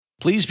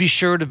Please be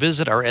sure to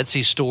visit our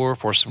Etsy store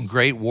for some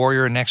great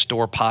Warrior Next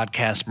Door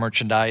podcast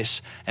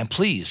merchandise, and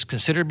please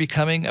consider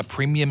becoming a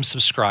premium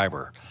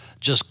subscriber.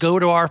 Just go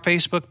to our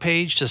Facebook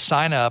page to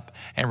sign up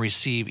and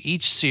receive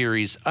each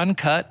series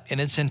uncut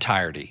in its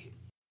entirety.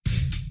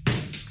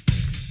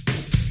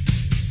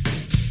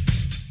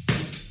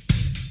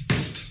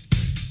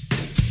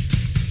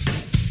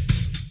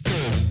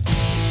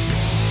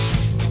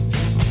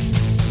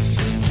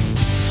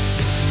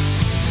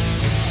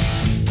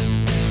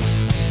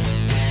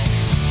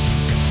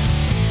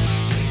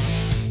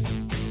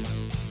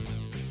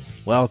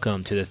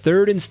 Welcome to the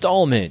third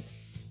installment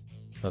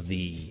of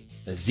the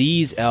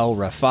Azeez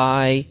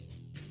Alrifaie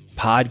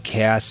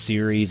podcast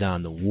series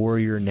on the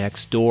Warrior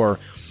Next Door,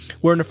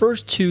 where in the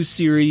first two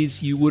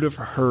series you would have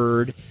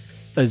heard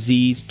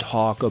Azeez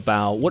talk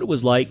about what it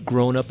was like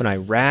growing up in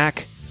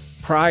Iraq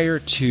prior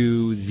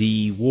to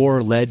the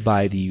war led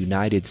by the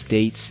United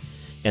States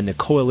and the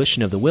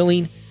Coalition of the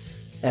Willing,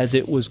 as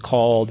it was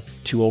called,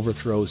 to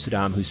overthrow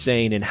Saddam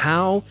Hussein, and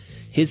how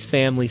his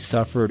family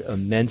suffered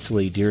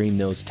immensely during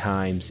those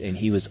times, and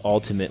he was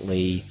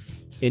ultimately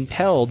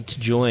impelled to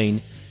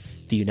join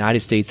the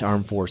United States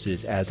Armed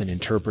Forces as an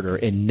interpreter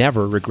and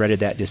never regretted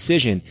that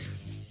decision.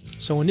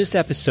 So in this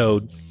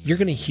episode, you're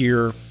going to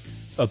hear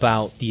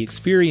about the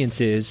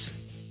experiences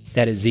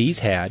that Azeez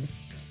had,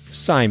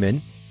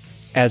 Simon,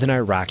 as an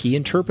Iraqi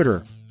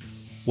interpreter,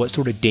 what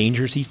sort of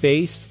dangers he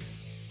faced,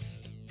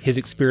 his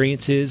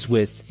experiences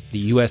with the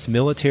U.S.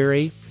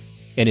 military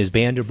and his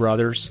band of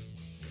brothers,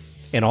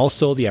 and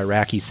also the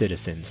Iraqi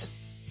citizens.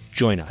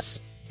 Join us.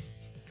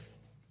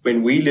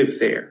 When we lived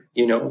there,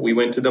 we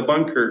went to the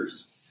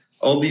bunkers,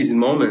 all these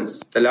moments,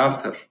 the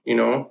laughter,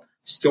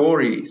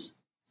 stories.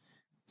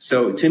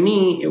 So to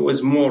me, it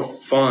was more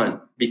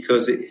fun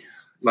because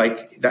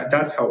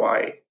that's how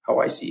I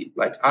see it.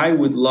 Like, I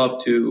would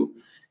love to,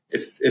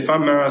 if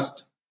I'm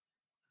asked,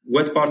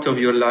 what part of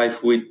your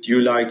life would you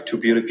like to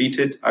be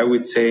repeated? I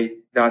would say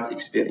that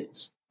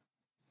experience.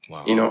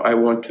 Wow. I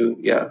want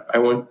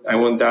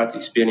that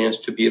experience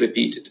to be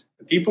repeated.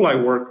 The people I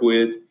work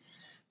with,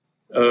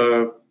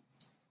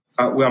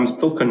 I'm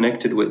still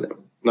connected with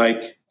them,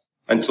 like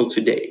until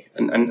today.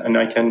 And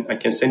I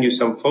can send you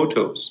some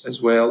photos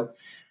as well,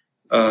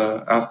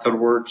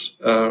 afterwards.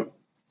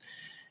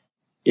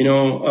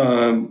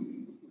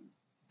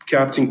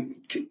 Captain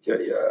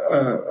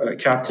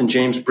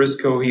James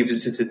Briscoe, he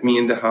visited me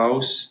in the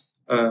house,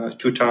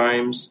 2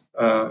 times.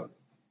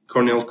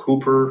 Colonel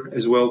Cooper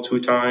as well, 2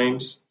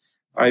 times.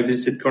 I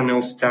visited Colonel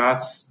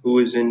Stats, who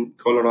is in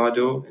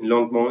Colorado, in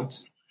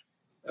Longmont,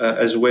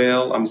 as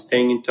well. I'm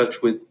staying in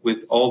touch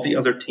with all the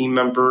other team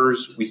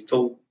members. We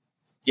still,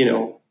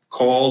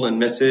 call and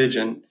message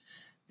and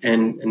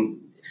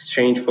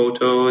exchange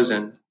photos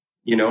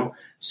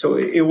So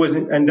it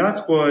wasn't, and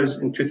that was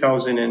in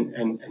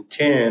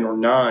 2010 or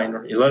 9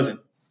 or 11,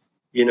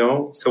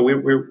 So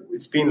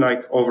it's been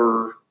like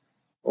over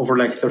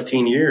like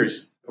 13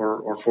 years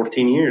or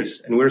 14 years,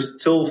 and we're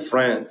still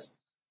friends.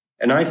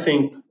 And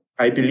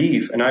I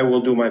believe, and I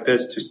will do my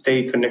best to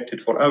stay connected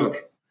forever.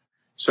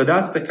 So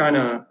that's the kind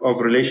of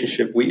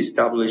relationship we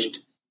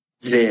established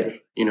there,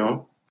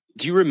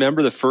 Do you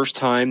remember the first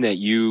time that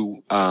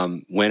you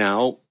went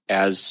out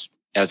as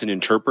an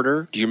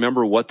interpreter? Do you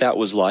remember what that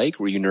was like?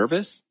 Were you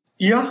nervous?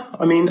 Yeah,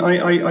 I mean,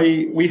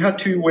 we had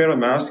to wear a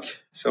mask,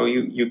 so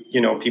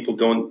people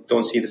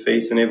don't see the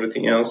face and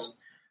everything else.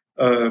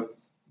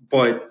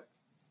 But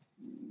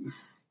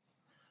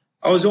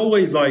I was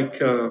always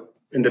like,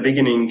 in the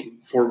beginning,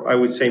 for, I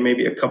would say,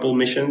 maybe a couple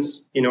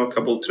missions, a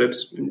couple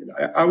trips.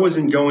 I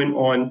wasn't going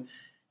on.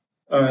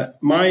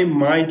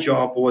 My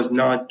job was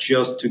not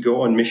just to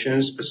go on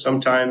missions, but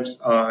sometimes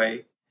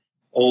I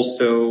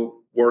also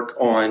work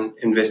on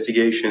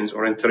investigations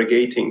or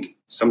interrogating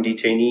some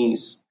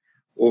detainees,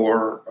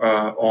 or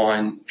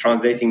on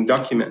translating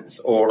documents,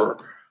 or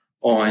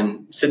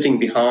on sitting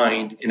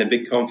behind in a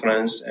big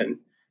conference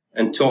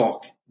and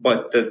talk.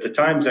 But the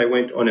times I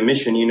went on a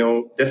mission,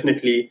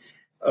 definitely,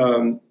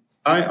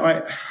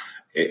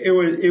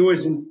 it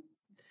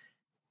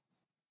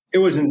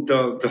wasn't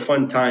the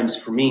fun times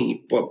for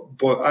me, but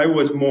I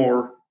was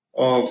more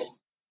of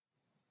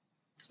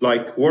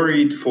like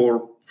worried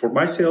for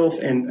myself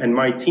and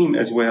my team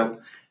as well.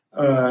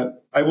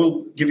 I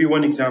will give you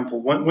one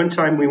example. One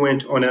time we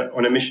went on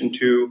a mission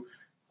to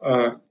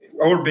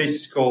our base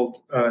is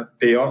called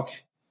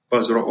Bayok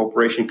Basra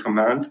Operation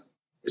Command.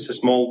 It's a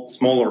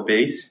smaller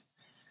base,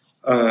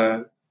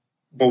 but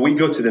we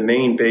go to the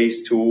main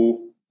base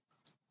to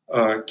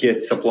get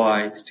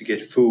supplies, to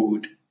get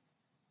food,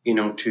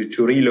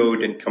 to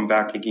reload and come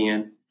back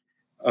again.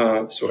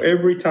 So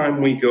every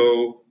time we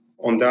go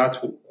on that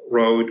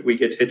road, we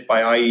get hit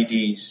by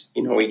IEDs.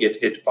 We get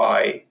hit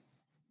by,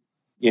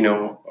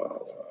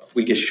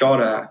 we get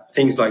shot at,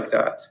 things like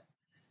that.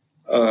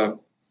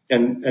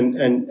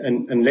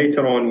 And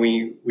later on,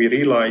 we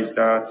realized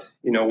that,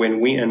 when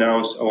we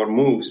announce our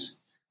moves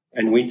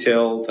and we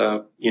tell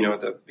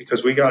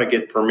because we got to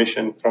get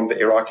permission from the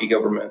Iraqi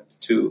government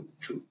to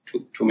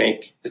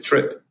make the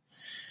trip.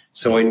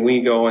 So when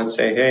we go and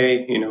say,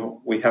 hey,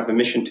 we have a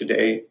mission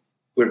today,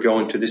 we're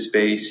going to this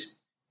base.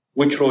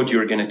 Which road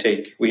you're going to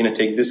take? We're going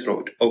to take this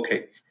road.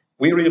 Okay.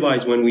 We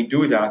realize when we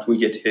do that, we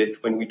get hit.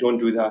 When we don't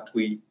do that,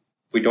 we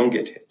don't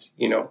get hit,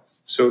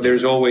 So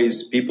there's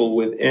always people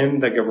within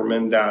the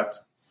government that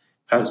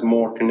has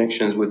more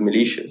connections with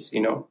militias,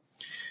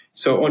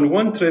 So on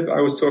one trip,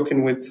 I was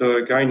talking with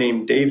a guy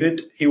named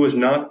David. He was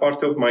not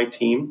part of my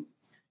team,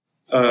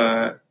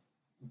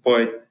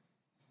 but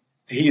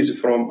he is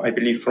from, I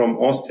believe, from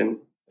Austin,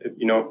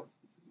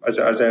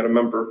 as I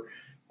remember.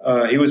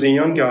 He was a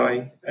young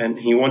guy, and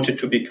he wanted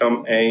to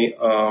become a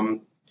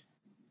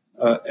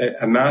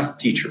math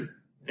teacher.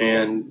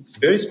 And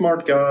very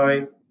smart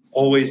guy,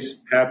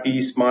 always happy,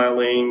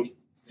 smiling,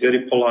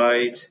 very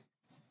polite.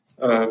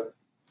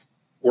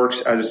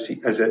 Works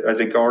as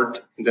a guard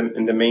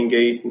in the main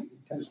gate.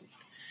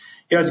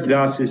 He has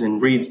glasses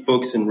and reads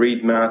books and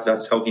read math.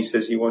 That's how he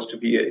says he wants to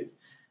be a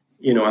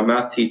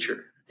math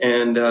teacher.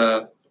 And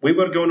we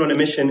were going on a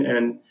mission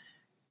and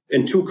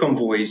in two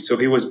convoys. So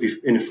he was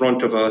in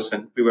front of us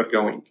and we were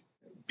going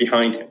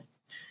behind him.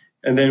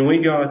 And then we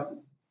got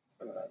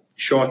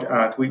shot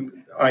at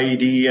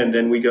IED, and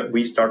then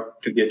we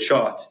start to get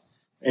shot.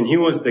 And he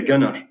was the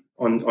gunner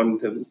on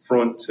the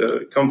front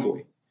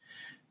convoy.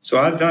 So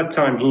at that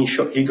time, he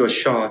got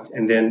shot,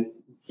 and then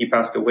he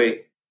passed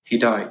away. He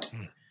died.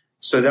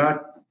 So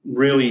that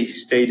really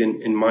stayed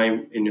in my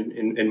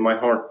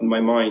heart, in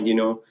my mind.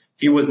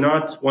 He was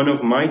not one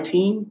of my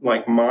team,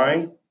 like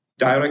my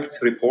direct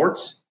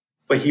reports,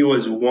 but he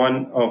was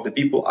one of the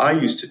people I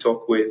used to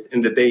talk with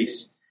in the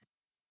base.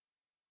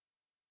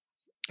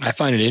 I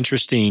find it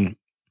interesting,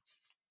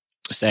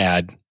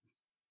 sad,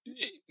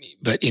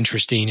 but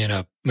interesting in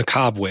a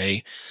macabre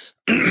way,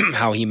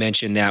 how he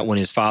mentioned that when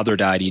his father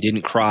died, he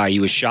didn't cry. He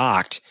was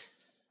shocked,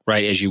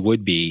 right, as you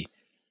would be.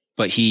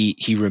 But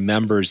he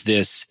remembers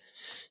this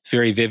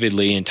very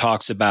vividly and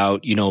talks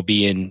about,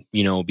 being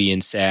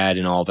sad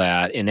and all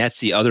that. And that's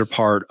the other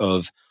part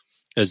of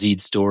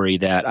Azeez's story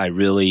that I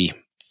really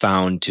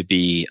found to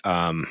be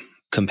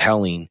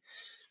compelling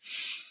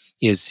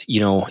is,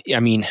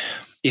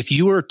 if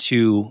you were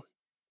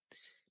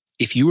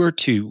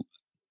to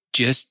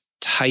just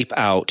type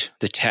out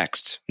the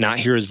text, not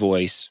hear his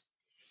voice,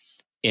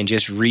 and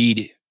just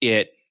read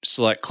it,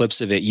 select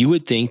clips of it, you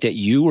would think that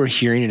you were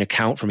hearing an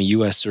account from a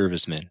U.S.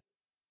 serviceman.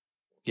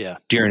 Yeah.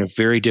 During a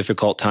very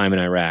difficult time in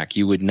Iraq.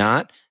 You would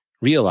not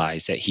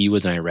realize that he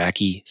was an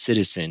Iraqi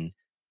citizen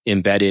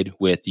embedded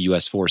with the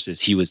U.S.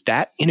 forces. He was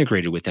that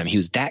integrated with them. He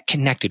was that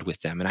connected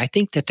with them. And I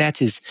think that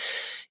that's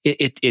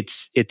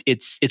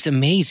it's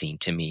amazing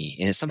to me.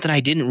 And it's something I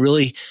didn't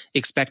really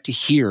expect to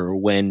hear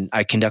when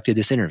I conducted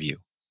this interview.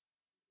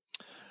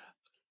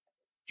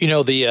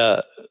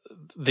 The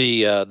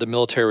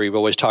military, we've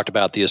always talked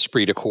about the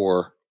esprit de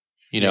corps,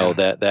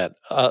 that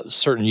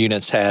certain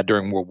units had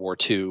during World War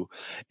II.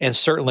 And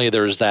certainly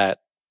there's that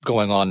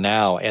going on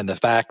now. And the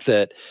fact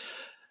that,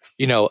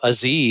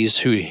 Azeez,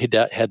 who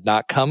had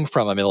not come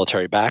from a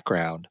military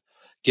background,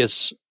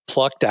 gets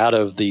plucked out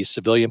of the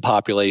civilian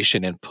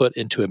population and put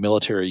into a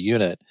military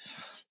unit,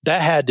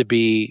 that had to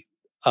be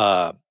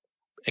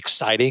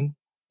exciting,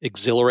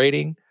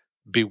 exhilarating,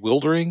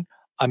 bewildering.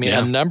 I mean,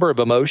 a number of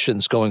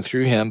emotions going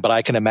through him, but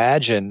I can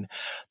imagine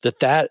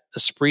that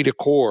esprit de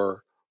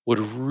corps would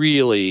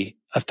really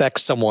affect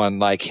someone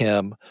like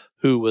him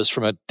who was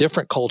from a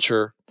different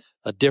culture,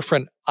 a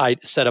different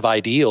set of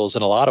ideals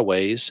in a lot of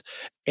ways,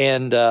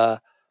 and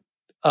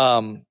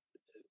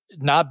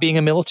not being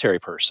a military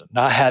person,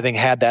 not having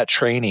had that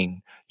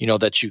training,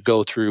 that you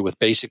go through with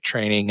basic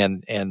training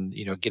and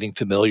getting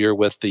familiar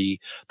with the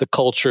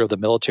culture of the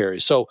military.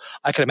 So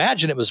I can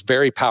imagine it was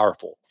very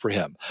powerful for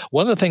him.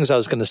 One of the things I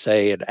was going to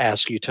say and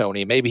ask you,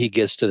 Tony, maybe he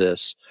gets to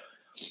this.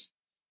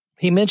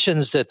 He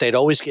mentions that they'd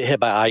always get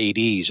hit by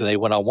IEDs and they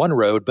went on one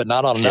road, but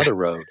not on another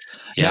road.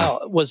 Yeah. Now,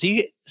 was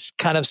he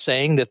kind of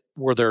saying that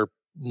were there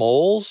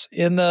moles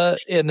in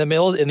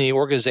the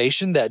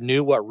organization that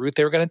knew what route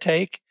they were going to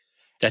take?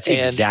 That's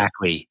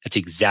exactly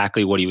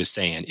what he was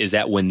saying, is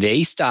that when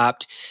they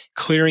stopped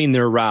clearing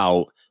their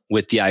route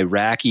with the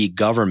Iraqi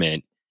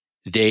government,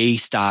 they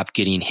stopped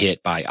getting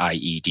hit by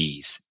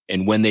IEDs.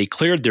 And when they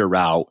cleared their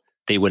route,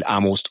 they would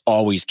almost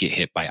always get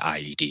hit by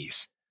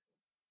IEDs.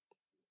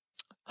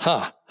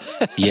 Huh.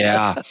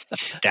 Yeah.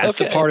 That's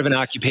the part of an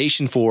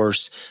occupation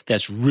force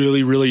that's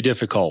really, really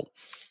difficult.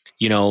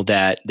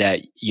 That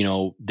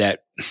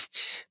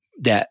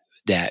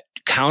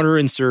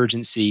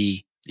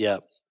counterinsurgency. Yeah.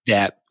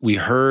 That we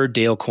heard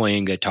Dale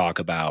Koyenga talk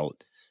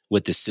about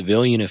with the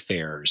civilian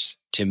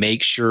affairs to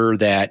make sure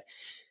that,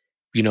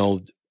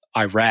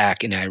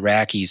 Iraq and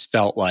Iraqis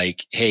felt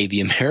like, hey,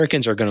 the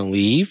Americans are going to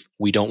leave.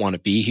 We don't want to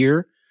be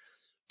here.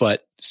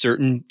 But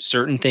certain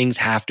things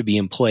have to be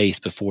in place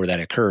before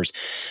that occurs.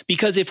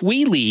 Because if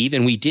we leave,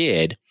 and we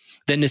did,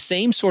 then the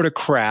same sort of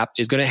crap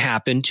is going to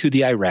happen to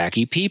the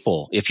Iraqi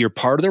people. If you're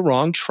part of the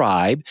wrong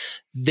tribe,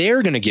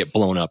 they're going to get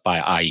blown up by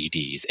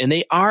IEDs, and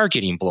they are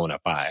getting blown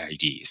up by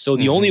IEDs. So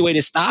the only way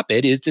to stop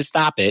it is to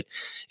stop it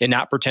and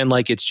not pretend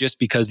like it's just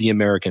because the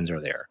Americans are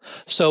there.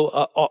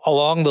 So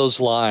along those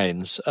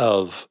lines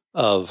of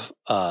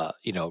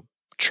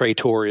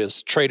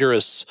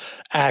traitorous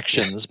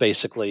actions,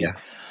 basically. Yeah.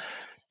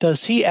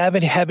 Does he have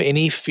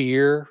any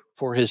fear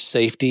for his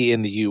safety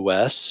in the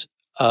U.S.?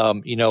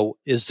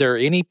 Is there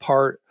any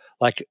part,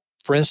 like,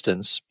 for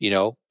instance,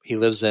 he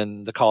lives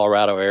in the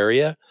Colorado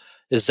area.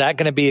 Is that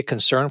going to be a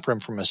concern for him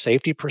from a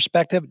safety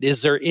perspective?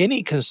 Is there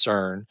any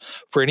concern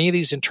for any of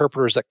these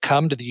interpreters that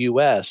come to the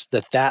U.S.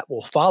 that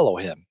will follow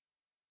him?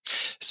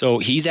 So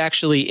he's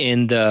actually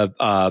in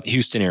the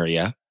Houston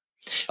area.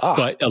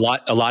 But a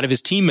lot of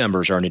his team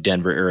members are in the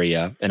Denver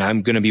area, and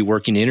I'm going to be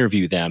working to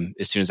interview them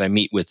as soon as I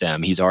meet with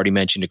them. He's already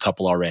mentioned a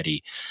couple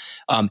already.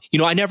 I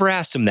never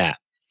asked him that.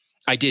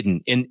 I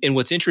didn't. And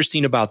what's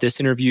interesting about this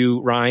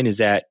interview, Ryan, is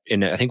that,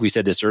 and I think we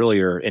said this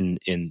earlier in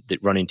the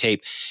running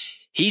tape,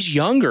 he's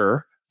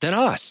younger than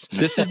us.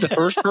 This is the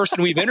first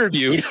person we've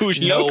interviewed who's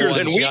younger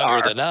than we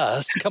are. Than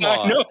us. Come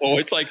on. No,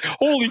 it's like,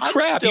 holy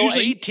crap. I'm still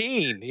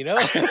 18,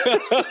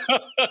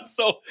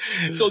 So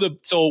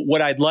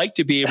what I'd like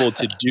to be able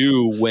to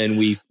do when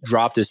we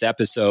drop this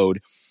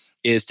episode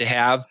is to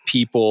have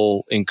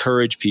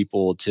encourage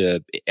people to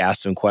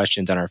ask some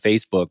questions on our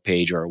Facebook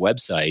page or our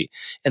website.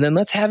 And then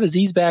let's have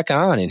Azeez back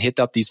on and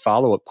hit up these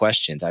follow-up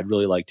questions. I'd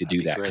really like to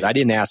do that because I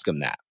didn't ask him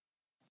that.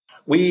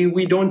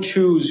 We don't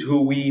choose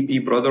who we be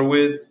brother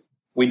with.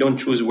 We don't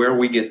choose where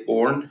we get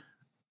born,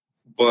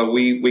 but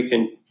we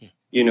can,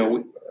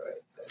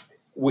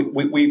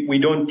 we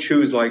don't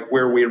choose like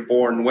where we're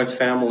born, what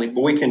family, but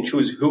we can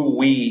choose who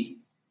we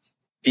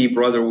be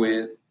brother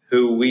with,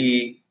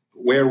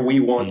 where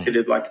we want to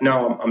live. Like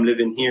now I'm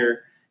living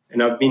here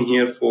and I've been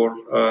here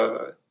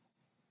for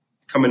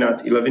coming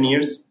out 11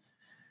 years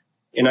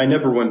and I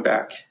never went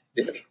back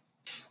there.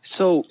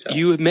 So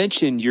you have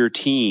mentioned your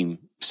team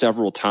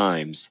several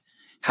times.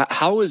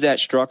 How is that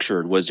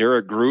structured? Was there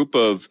a group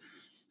of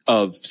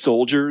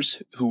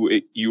soldiers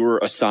who you were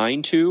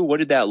assigned to? What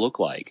did that look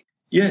like?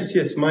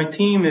 Yes. My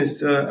team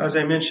is, as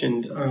I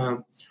mentioned,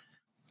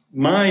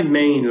 my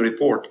main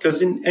report,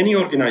 because in any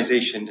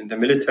organization, in the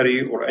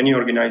military or any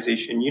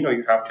organization,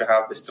 you have to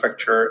have the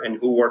structure and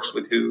who works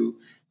with who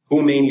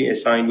mainly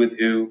assigned with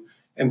who.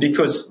 And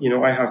because,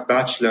 I have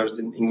bachelor's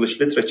in English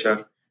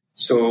literature,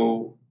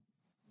 so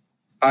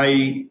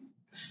I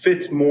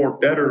fit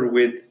better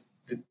with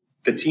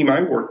the team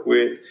I work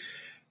with.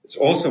 It's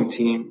an awesome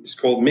team. It's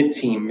called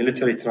MIT-Team,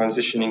 Military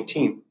Transitioning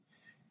Team.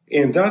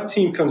 And that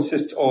team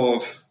consists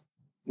of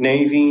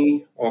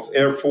Navy, of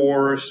Air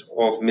Force,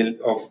 of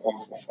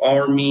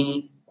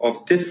Army,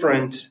 of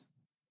different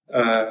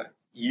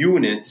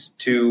units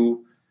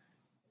to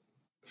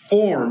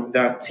form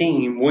that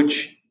team,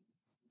 which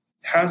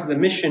has the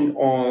mission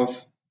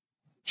of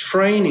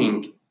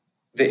training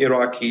the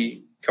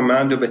Iraqi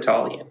Commando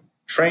Battalion,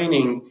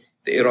 training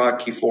the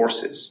Iraqi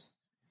forces,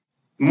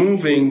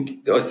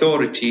 moving the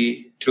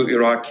authority to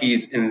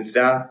Iraqis in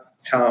that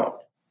town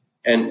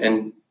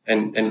and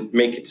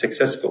make it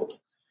successful.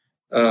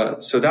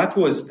 So that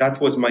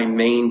was my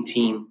main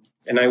team.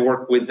 And I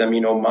work with them,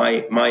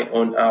 my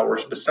own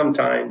hours. But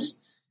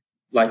sometimes,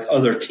 like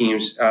other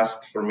teams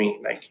ask for me,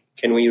 like,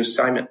 can we use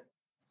Simon?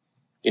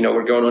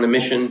 We're going on a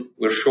mission.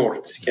 We're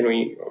short.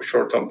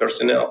 Short on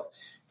personnel.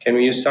 Can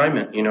we use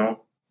Simon?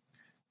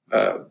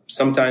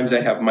 Sometimes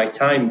I have my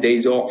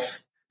days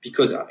off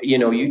because,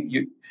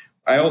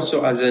 I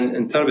also, as an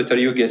interpreter,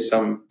 you get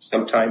some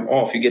time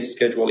off. You get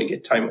schedule, you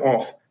get time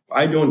off.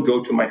 I don't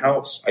go to my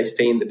house. I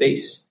stay in the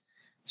base.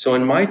 So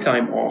in my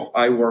time off,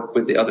 I work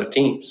with the other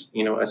teams,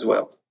 as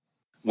well.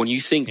 When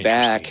you think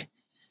back,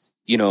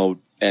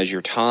 as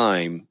your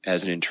time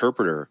as an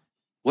interpreter,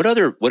 what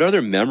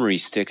other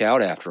memories stick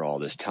out after all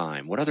this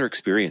time? What other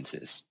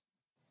experiences?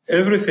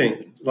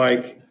 Everything.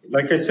 Like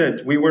I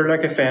said, we were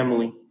like a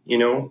family,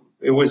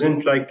 It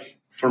wasn't like,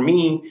 for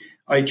me,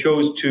 I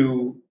chose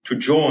to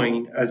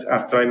join, as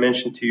after I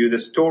mentioned to you the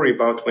story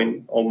about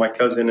when all my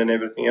cousin and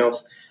everything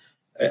else,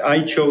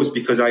 I chose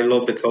because I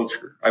love the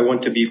culture. I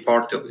want to be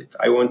part of it.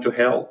 I want to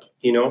help,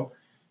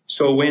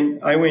 So when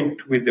I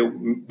went with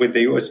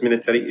the U.S.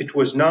 military, it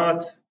was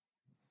not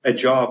a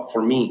job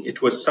for me.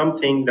 It was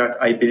something that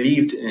I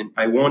believed in.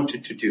 I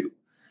wanted to do.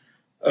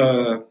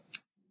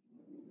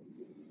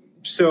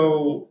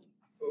 So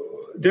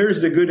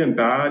there's a good and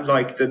bad,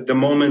 like the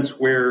moments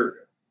where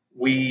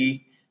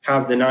we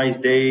have the nice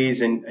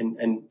days and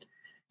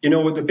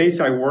with the base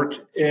I worked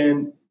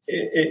in,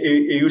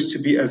 it used to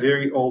be a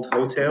very old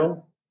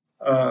hotel,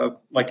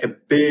 like a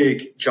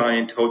big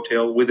giant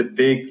hotel with a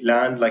big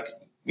land, like,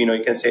 you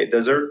can say a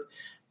desert.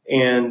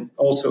 And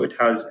also it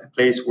has a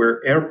place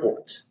where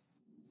airport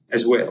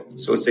as well.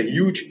 So it's a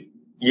huge,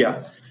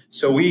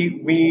 So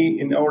we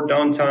in our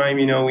downtime,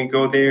 we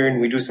go there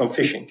and we do some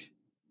fishing.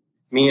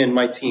 Me and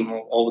my team,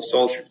 all the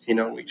soldiers,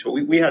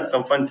 we had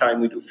some fun time.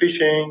 We do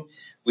fishing.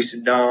 We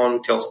sit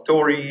down, tell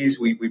stories.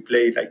 We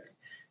play like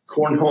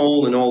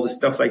cornhole and all the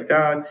stuff like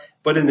that.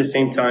 But in the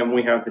same time,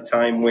 we have the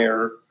time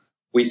where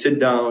we sit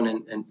down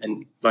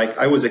and like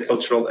I was a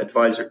cultural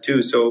advisor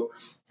too. So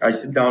I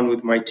sit down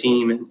with my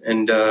team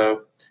and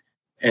tell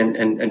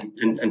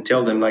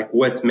them like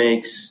what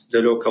makes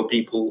the local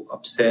people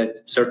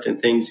upset, certain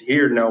things.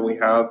 Here now we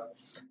have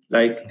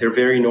like they're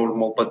very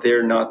normal, but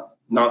they're not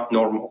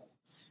normal.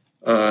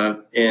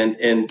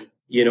 And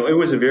you know, it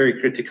was a very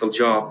critical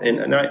job.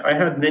 And I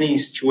had many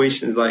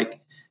situations like,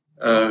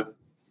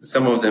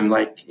 some of them,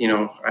 like, you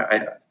know,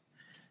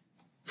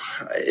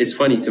 it's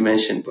funny to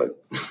mention,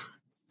 but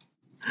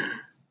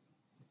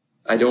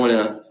I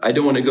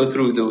don't want to go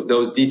through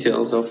those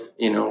details of,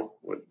 you know,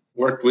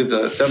 worked with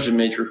a sergeant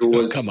major who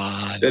was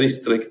very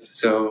strict.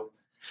 So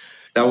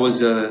that was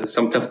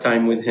some tough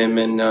time with him.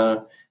 And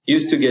he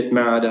used to get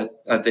mad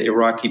at the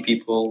Iraqi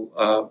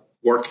people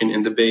working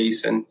in the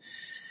base. And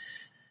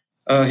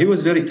he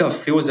was very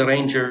tough. He was a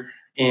ranger.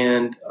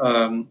 And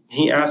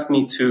he asked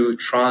me to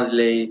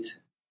translate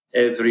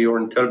or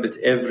interpret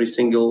every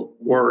single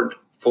word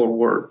for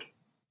word.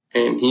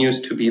 And he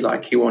used to be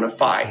like, he want to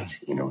fight,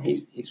 you know,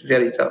 he's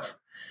very tough.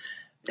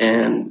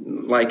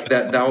 And like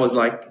that was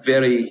like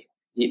very,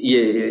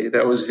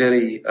 that was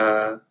very,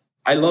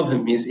 I love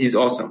him. He's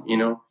awesome, you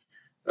know.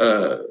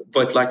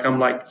 But like, I'm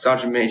like,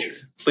 Sergeant Major,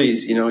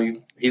 please, you know,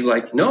 he's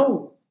like,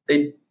 no,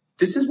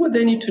 this is what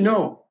they need to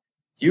know.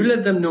 You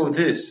let them know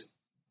this,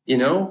 you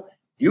know,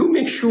 you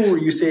make sure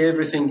you say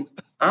everything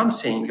I'm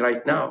saying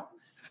right now.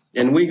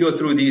 And we go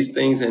through these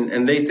things,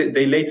 and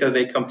they later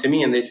come to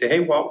me and they say, hey,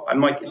 well, I'm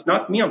like, it's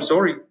not me. I'm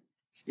sorry.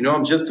 You know,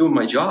 I'm just doing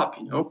my job,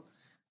 you know.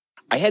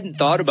 I hadn't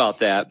thought about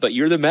that, but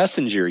you're the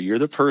messenger. You're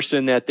the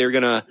person that they're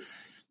going to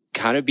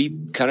kind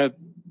of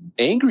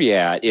angry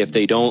at if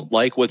they don't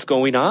like what's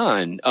going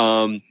on.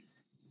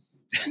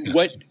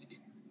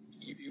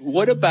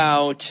 What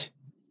about,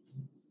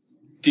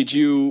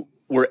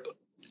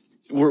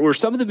 were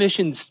some of the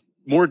missions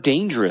more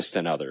dangerous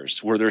than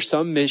others? Were there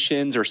some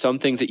missions or some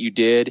things that you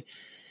did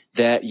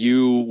that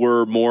you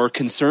were more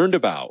concerned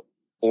about?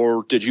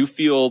 Or did you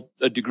feel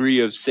a degree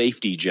of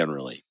safety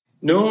generally?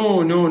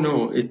 No.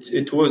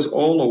 It was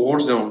all a war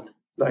zone.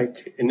 Like,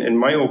 in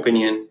my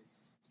opinion,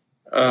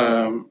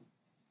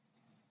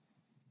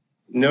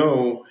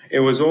 no,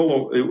 it was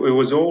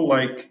all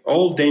like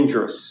all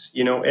dangerous.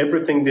 You know,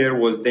 everything there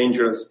was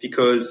dangerous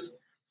because,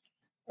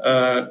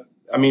 I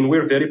mean,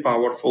 we're very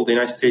powerful. The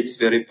United States is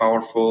very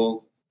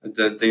powerful.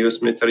 The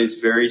U.S. military is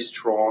very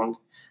strong.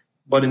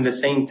 But in the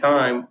same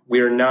time,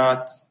 we're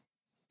not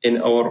in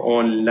our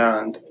own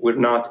land. We're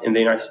not in the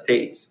United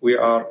States. We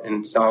are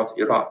in South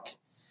Iraq.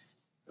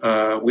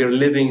 We're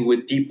living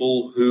with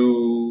people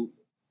who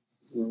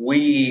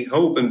we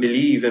hope and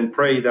believe and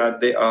pray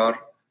that they are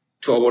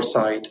to our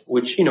side,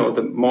 which, you know,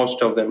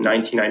 most of them,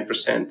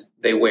 99%,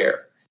 they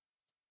were.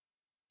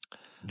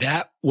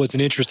 That was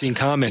an interesting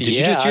comment. Did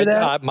you just hear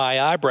that? My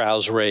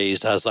eyebrows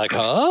raised. I was like,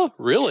 huh?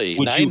 Really?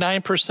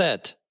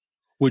 99%.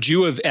 Would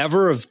you have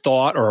ever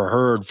thought or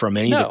heard from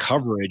any of the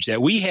coverage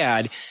that we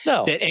had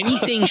that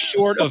anything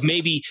short of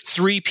maybe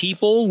 3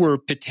 people were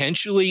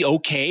potentially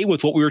okay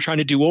with what we were trying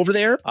to do over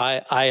there?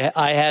 I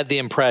had the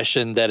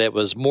impression that it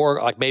was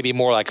more like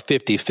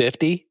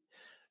 50-50,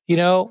 you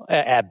know,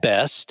 at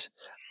best.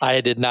 I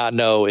did not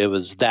know it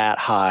was that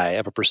high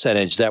of a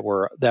percentage that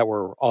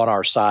were on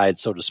our side,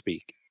 so to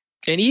speak.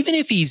 And even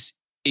if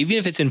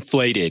it's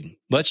inflated,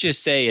 let's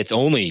just say it's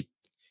only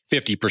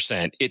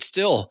 50%, it's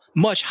still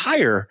much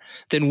higher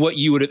than what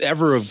you would have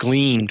ever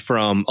gleaned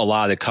from a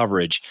lot of the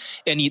coverage.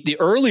 And the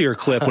earlier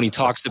clip when he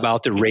talks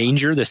about the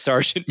ranger, the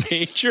sergeant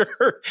major,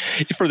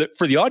 for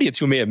the audience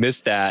who may have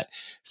missed that.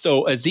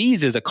 So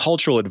Azeez is a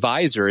cultural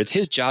advisor. It's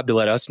his job to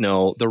let us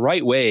know the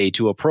right way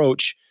to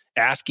approach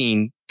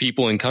asking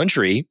people in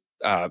country,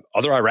 other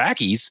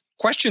Iraqis,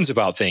 questions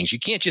about things. You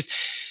can't just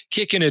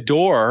kick in a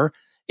door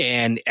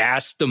and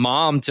ask the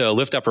mom to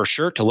lift up her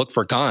shirt to look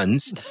for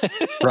guns,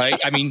 right?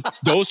 I mean,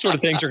 those sort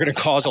of things are going to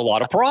cause a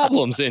lot of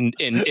problems in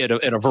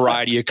a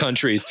variety of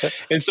countries.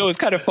 And so it's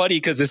kind of funny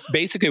because this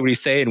basically what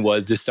he's saying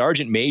was the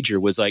sergeant major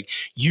was like,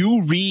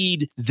 you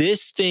read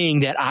this thing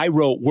that I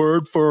wrote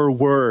word for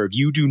word.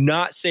 You do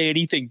not say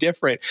anything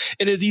different.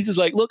 And Azeez is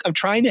like, look, I'm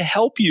trying to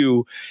help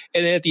you.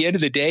 And then at the end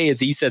of the day,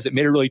 Azeez says it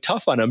made it really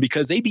tough on him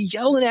because they'd be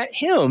yelling at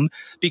him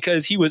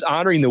because he was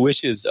honoring the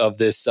wishes of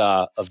this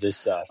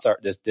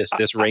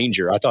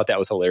ranger. I thought that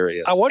was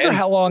hilarious. I wonder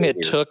how long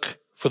it took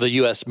for the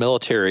U.S.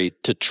 military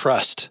to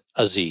trust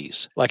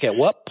Azeez. Like at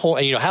what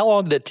point, you know, how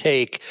long did it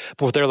take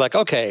before they're like,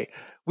 okay,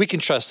 we can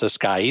trust this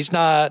guy. He's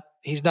not,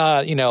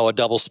 you know, a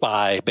double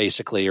spy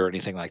basically or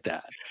anything like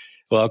that.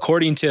 Well,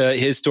 according to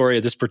his story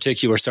of this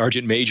particular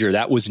sergeant major,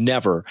 that was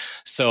never.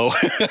 So,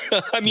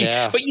 I mean,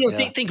 but you know,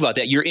 think about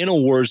that. You're in a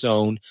war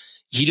zone.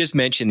 He just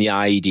mentioned the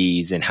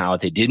IEDs and how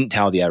they didn't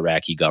tell the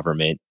Iraqi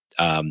government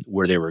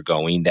where they were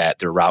going, that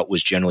their route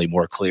was generally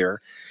more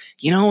clear.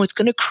 You know, it's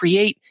going to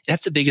create,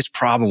 that's the biggest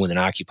problem with an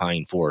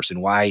occupying force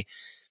and why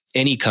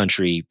any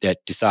country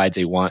that decides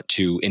they want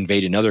to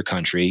invade another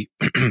country,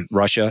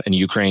 Russia and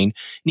Ukraine,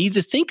 needs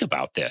to think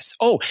about this.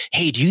 Oh,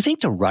 hey, do you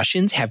think the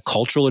Russians have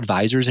cultural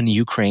advisors in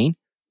Ukraine?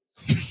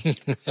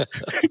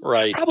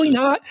 Right. Probably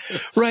not.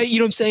 Right. You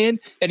know what I'm saying?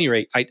 At any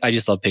rate, I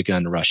just love picking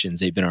on the Russians.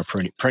 They've been our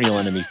perennial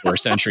enemy for a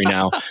century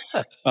now.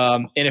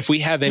 And if we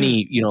have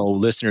any,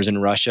 listeners in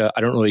Russia,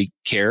 I don't really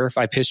care if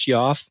I pissed you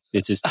off.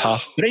 It's just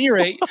tough. But at any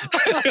rate,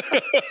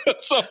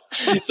 so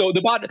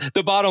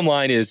the bottom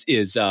line is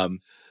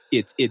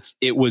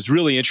it was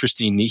really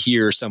interesting to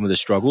hear some of the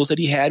struggles that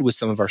he had with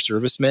some of our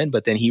servicemen,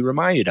 but then he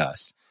reminded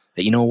us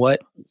that, you know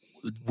what,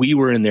 we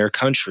were in their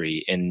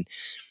country, and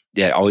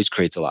that always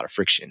creates a lot of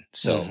friction.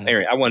 So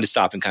anyway, I wanted to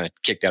stop and kind of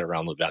kick that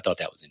around a little bit. I thought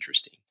that was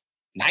interesting.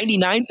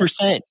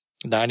 99%.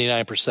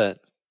 99%.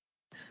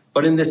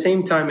 But in the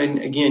same time, and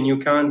again, you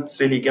can't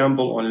really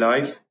gamble on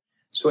life.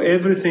 So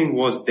everything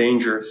was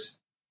dangerous.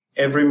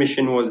 Every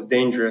mission was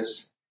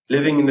dangerous.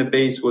 Living in the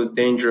base was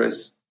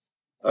dangerous.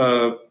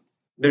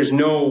 There's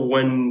no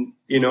one,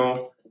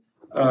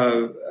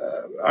 I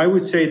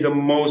would say the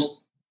most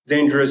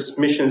dangerous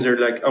missions are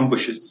like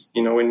ambushes,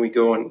 when we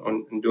go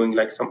on doing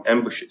like some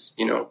ambushes,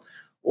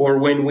 or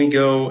when we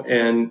go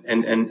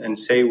and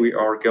say we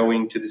are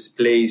going to this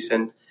place,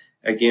 and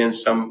again,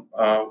 some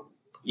of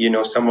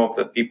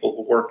the people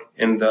who work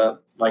in the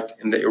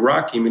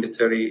Iraqi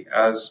military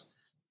as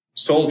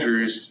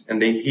soldiers,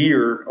 and they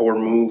hear our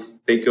move,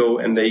 they go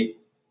and they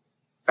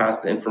pass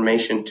the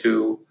information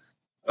to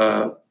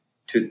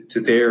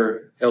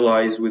their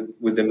allies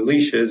with the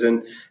militias,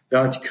 and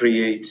that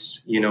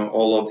creates,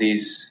 all of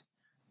these,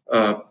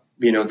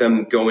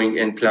 them going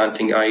and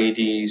planting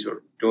IEDs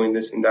or doing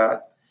this and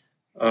that.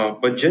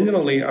 But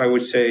generally, I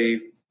would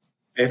say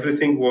every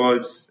day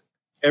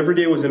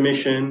was a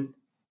mission.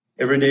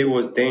 Every day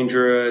was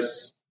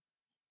dangerous.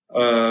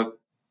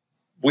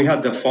 We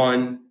had the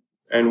fun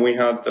and we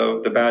had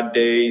the bad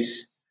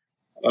days.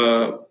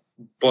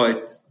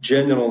 But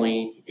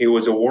generally, it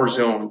was a war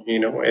zone.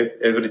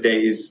 Every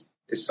day is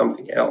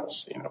something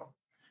else.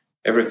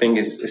 Everything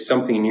is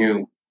something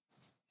new.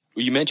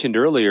 You mentioned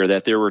earlier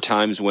that there were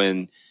times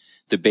when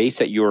the base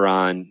that you were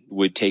on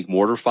would take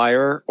mortar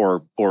fire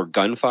or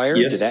gunfire.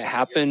 Yes. Did that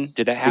happen?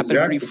 Exactly.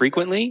 Pretty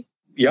frequently?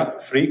 Yeah,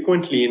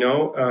 frequently.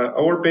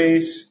 Our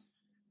base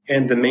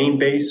and the main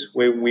base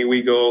where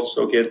we go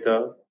also get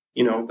the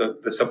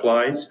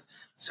supplies.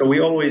 So we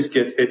always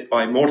get hit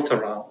by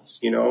mortar rounds.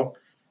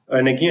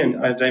 And again,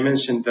 as I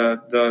mentioned,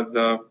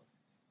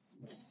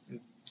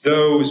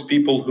 those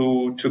people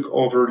who took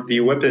over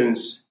the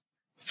weapons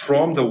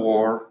from the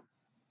war,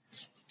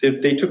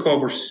 they took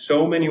over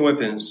so many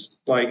weapons,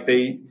 like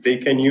they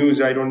can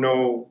use, I don't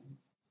know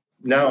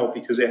now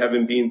because they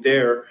haven't been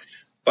there,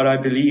 but I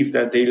believe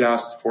that they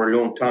last for a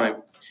long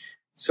time.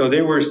 So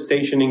they were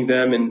stationing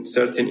them in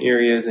certain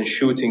areas and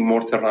shooting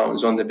mortar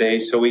rounds on the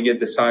base. So we get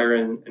the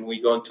siren and we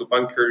go into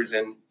bunkers,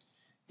 and,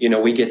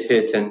 we get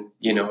hit and,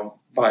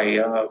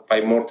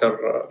 by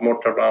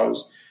mortar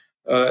rounds.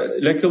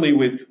 Luckily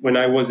when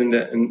I was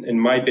in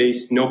my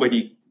base,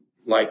 nobody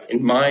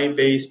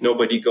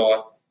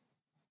got,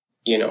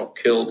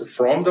 killed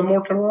from the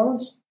mortar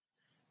rounds,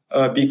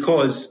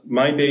 because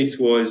my base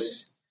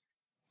was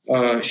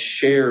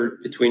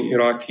shared between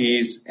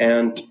Iraqis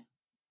and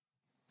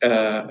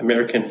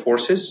American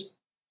forces.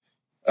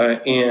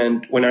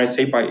 And when I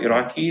say by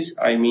Iraqis,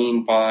 I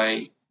mean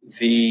by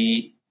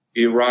the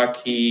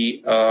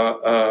Iraqi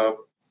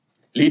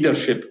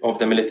leadership of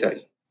the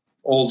military,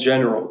 all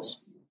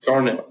generals,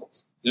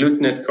 colonels,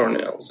 lieutenant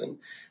colonels. And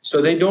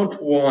so they don't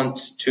want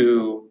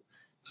to,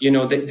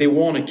 they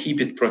want to keep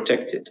it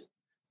protected.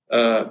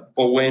 But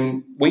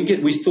when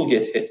we still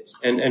get hit.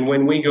 And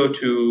when we go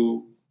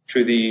to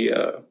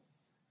the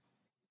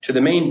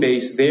main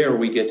base there,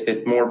 we get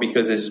hit more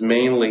because it's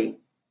mainly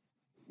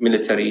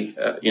military,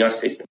 United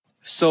States.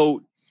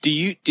 So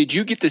did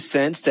you get the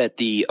sense that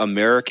the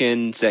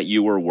Americans that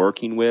you were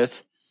working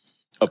with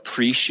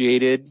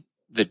appreciated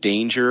the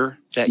danger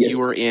that Yes. you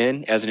were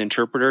in as an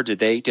interpreter? Did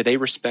they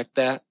respect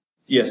that?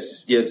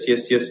 Yes,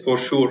 for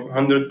sure.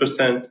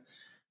 100%.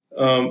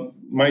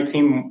 My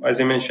team, as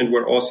I mentioned,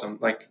 were awesome.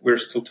 Like, we're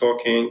still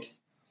talking.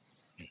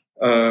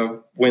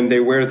 When they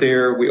were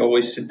there, we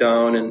always sit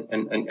down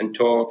and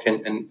talk,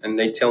 and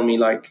they tell me,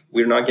 like,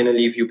 we're not going to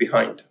leave you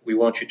behind. We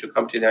want you to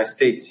come to the United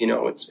States.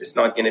 It's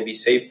not going to be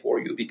safe for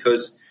you.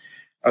 Because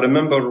I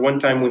remember one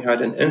time we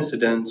had an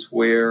incident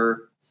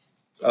where,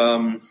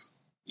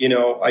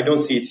 I don't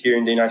see it here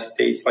in the United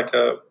States. Like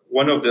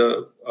one of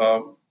the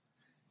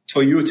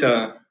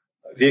Toyota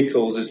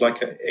vehicles is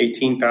like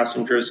 18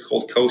 passengers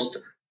called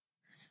Coaster.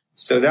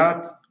 So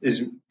that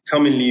is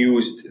commonly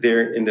used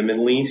there in the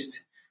Middle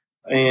East,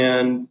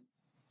 and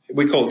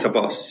we call it a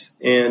bus.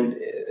 And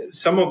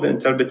some of the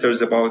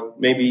interpreters, about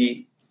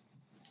maybe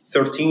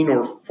 13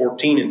 or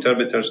 14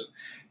 interpreters,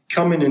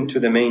 coming into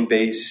the main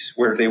base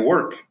where they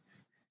work,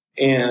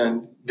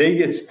 and they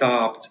get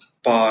stopped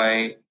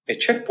by a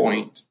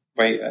checkpoint,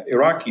 by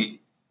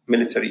Iraqi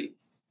military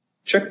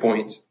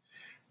checkpoint,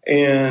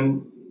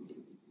 and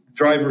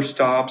driver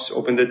stops,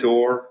 open the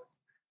door,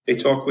 they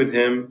talk with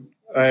him.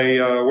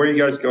 Where are you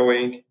guys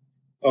going?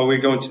 Oh,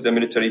 we're going to the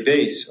military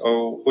base.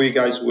 Oh, who are you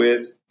guys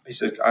with? He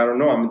says, I don't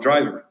know, I'm a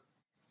driver.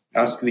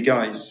 Ask the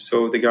guys.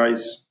 So the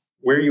guys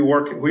where you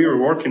working? Who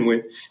you're working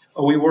with?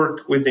 Oh, we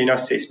work with the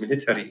United States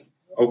military.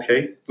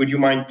 Okay, would you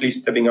mind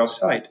please stepping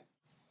outside?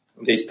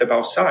 They step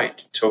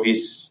outside. So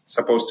he's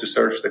supposed to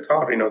search the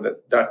car,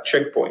 that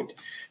checkpoint.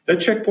 That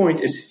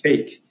checkpoint is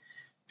fake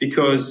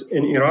because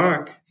in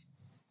Iraq,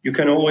 you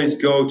can always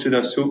go to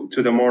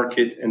the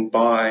market and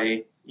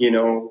buy,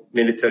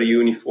 military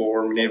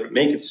uniform,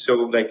 make it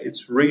so like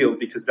it's real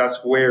because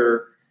that's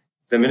where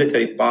the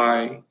military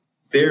buy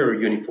their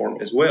uniform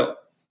as well.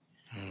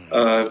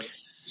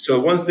 So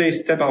once they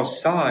step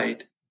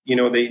outside,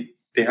 they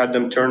had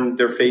them turn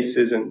their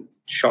faces and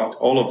shot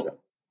all of them.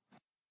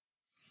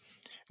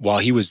 While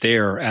he was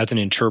there as an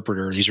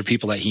interpreter, these are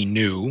people that he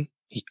knew.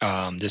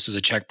 This was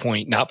a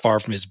checkpoint not far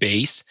from his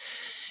base.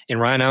 And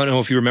Ryan, I don't know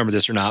if you remember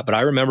this or not, but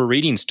I remember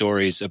reading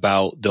stories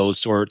about those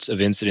sorts of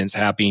incidents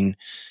happening,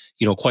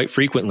 quite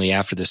frequently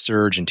after the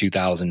surge in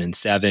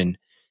 2007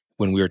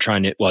 when we were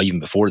trying to, well, even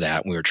before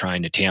that, we were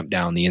trying to tamp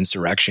down the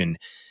insurrection.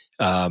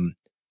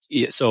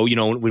 So,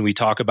 when we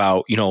talk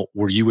about,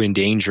 were you in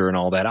danger and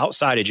all that,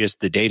 outside of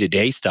just the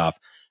day-to-day stuff,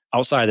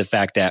 outside of the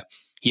fact that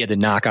he had to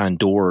knock on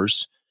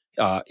doors,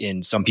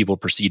 and some people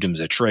perceived him as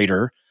a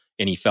traitor,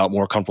 and he felt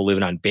more comfortable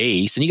living on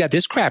base. And you got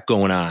this crap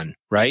going on,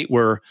 right?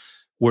 Where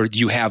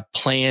you have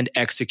planned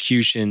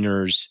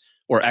executioners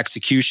or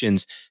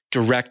executions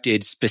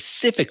directed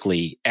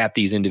specifically at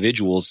these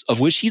individuals, of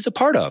which he's a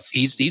part of.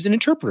 He's an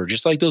interpreter,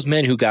 just like those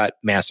men who got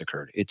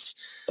massacred. It's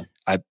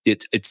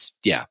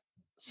yeah.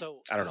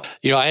 So I don't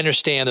know. I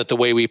understand that the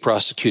way we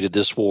prosecuted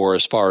this war,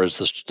 as far as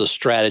the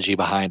strategy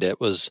behind it,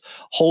 was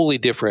wholly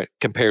different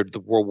compared to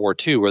World War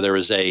II, where there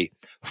was a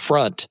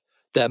front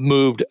that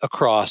moved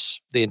across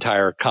the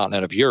entire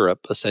continent of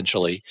Europe,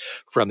 essentially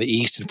from the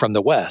east and from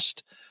the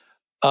west.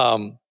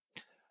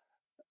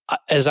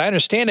 As I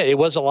understand it, it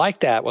wasn't like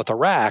that with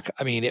Iraq.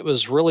 I mean, it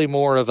was really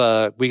more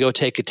of we go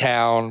take a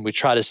town, we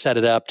try to set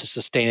it up to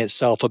sustain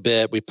itself a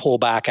bit, we pull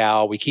back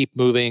out, we keep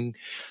moving,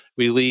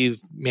 we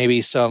leave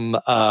maybe some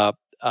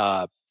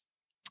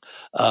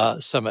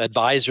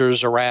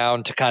advisors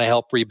around to kind of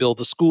help rebuild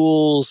the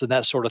schools and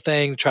that sort of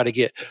thing, try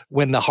to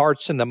win the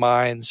hearts and the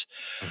minds.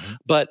 Mm-hmm.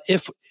 But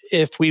if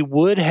we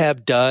would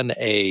have done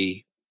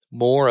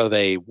more of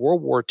a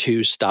World War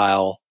II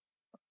style,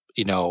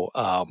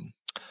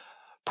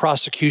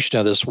 prosecution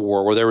of this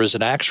war, where there was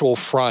an actual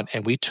front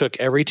and we took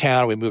every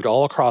town, we moved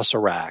all across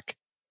Iraq.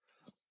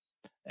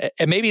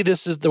 And maybe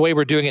this is the way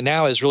we're doing it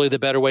now is really the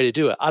better way to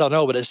do it. I don't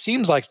know, but it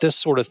seems like this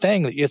sort of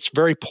thing, it's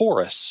very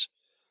porous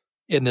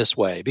in this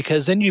way,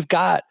 because then you've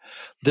got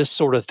this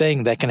sort of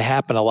thing that can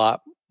happen a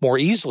lot more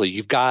easily.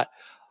 You've got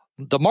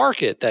the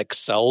market that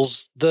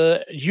sells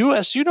the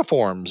U.S.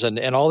 uniforms and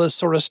all this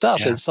sort of stuff.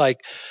 Yeah. It's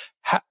like,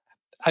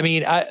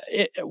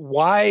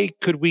 why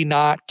could we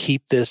not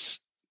keep this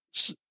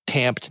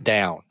tamped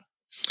down?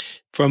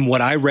 From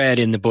what I read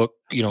in the book,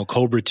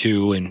 Cobra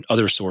 2 and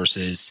other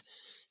sources,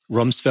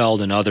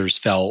 Rumsfeld and others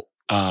felt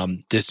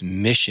this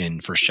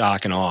mission for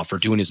shock and awe, for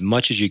doing as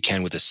much as you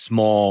can with a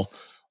small,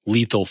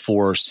 lethal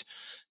force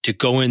to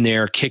go in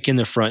there, kick in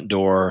the front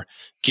door,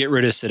 get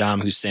rid of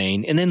Saddam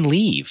Hussein, and then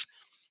leave.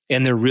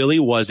 And there really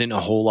wasn't a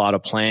whole lot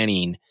of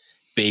planning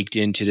baked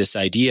into this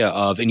idea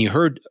of, and you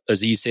heard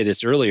Azeez say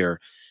this earlier,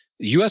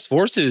 the U.S.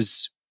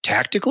 forces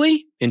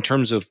tactically, in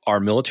terms of our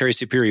military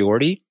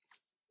superiority,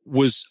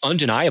 was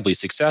undeniably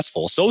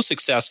successful. So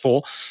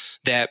successful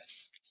that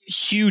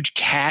huge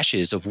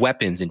caches of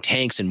weapons and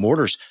tanks and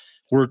mortars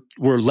were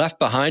left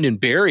behind and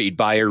buried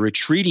by a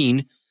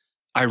retreating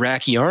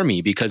Iraqi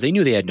army because they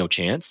knew they had no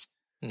chance.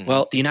 Mm-hmm.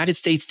 Well, the United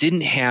States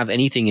didn't have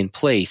anything in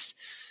place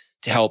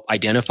to help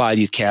identify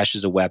these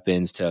caches of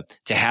weapons, to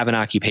have an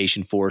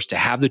occupation force, to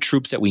have the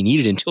troops that we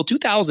needed until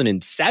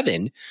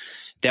 2007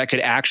 that could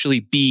actually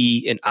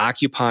be an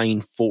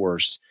occupying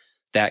force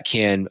that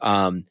can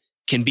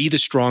be the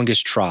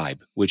strongest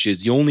tribe, which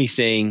is the only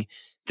thing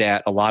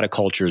that a lot of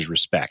cultures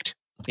respect.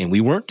 And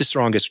we weren't the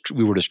strongest.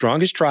 We were the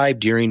strongest tribe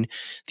during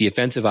the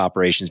offensive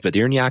operations, but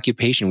during the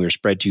occupation, we were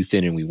spread too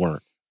thin and we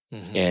weren't.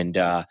 Mm-hmm. And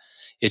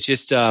it's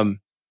just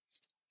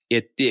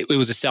it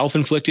was a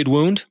self-inflicted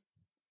wound.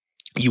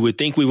 You would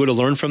think we would have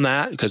learned from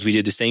that because we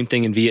did the same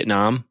thing in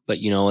Vietnam. But,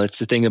 it's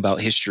the thing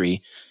about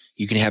history.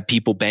 You can have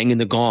people banging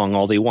the gong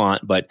all they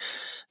want, but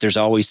there's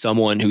always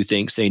someone who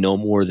thinks they know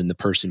more than the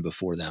person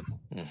before them.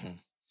 Mm-hmm.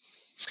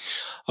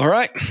 All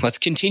right, let's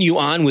continue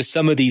on with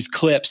some of these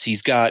clips.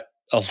 He's got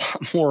a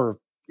lot more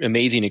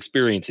amazing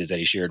experiences that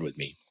he shared with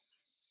me.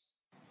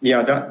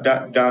 Yeah,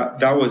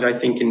 that was, I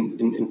think,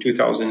 in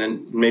 2000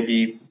 and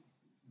maybe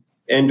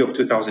end of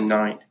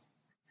 2009.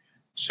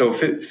 So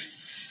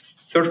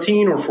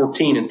 13 or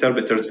 14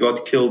 interpreters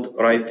got killed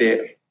right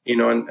there,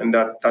 and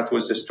that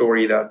was the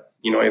story that,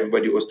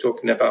 everybody was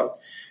talking about.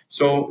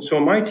 So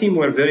my team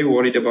were very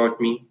worried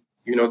about me,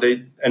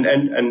 they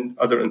and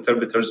other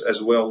interpreters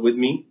as well with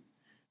me.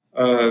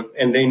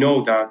 And they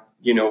know that,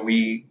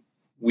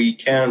 we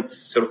can't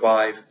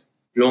survive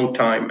long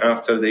time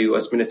after the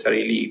U.S.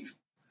 military leave.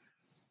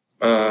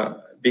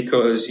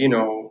 Because,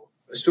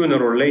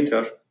 sooner or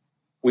later,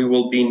 we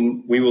will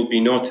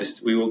be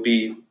noticed. We will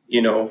be,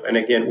 and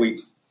again,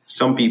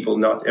 some people,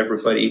 not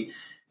everybody,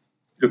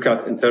 look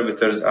at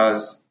interpreters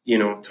as,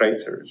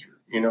 traitors,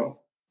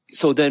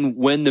 So then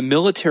when the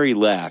military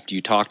left,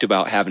 you talked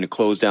about having to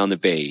close down the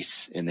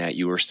base and that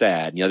you were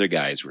sad and the other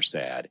guys were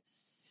sad.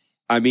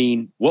 I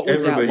mean, what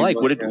was that like?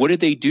 What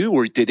did they do?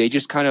 Or did you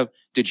just kind of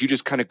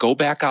go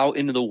back out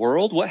into the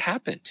world? What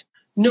happened?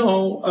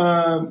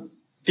 No,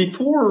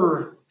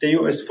 before the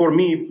U.S., for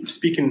me,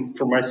 speaking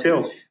for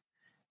myself,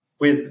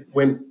 when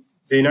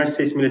the United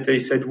States military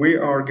said, we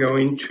are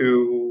going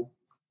to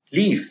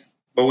leave,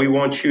 but we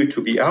want you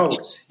to be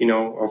out,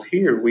 of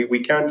here. We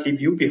can't leave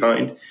you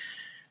behind.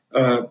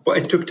 But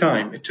it took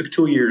time. It took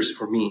 2 years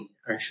for me,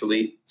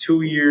 actually.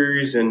 2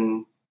 years,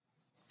 and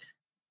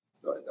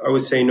I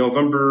would say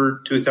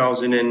November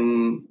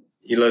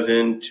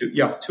 2011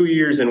 2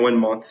 years and 1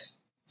 month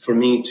for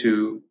me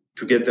to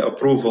get the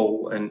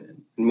approval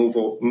and move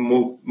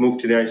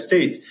to the United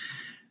States.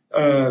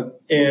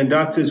 And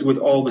that is with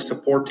all the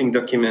supporting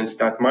documents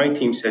that my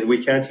team said,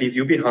 we can't leave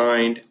you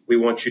behind. We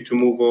want you to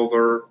move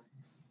over.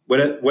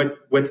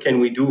 What can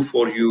we do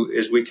for you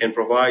is we can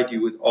provide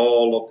you with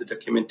all of the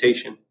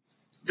documentation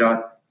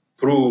that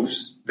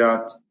proves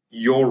that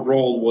your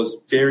role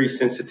was very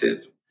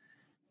sensitive.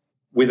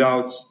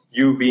 Without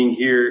you being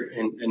here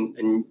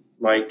and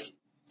like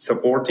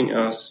supporting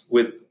us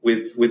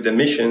with the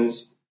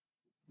missions,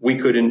 we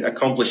couldn't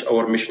accomplish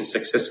our mission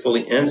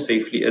successfully and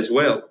safely as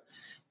well.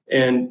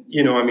 And,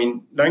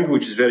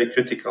 language is very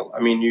critical.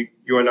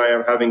 You and I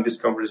are having this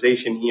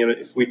conversation here.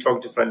 If we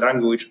talk different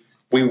language,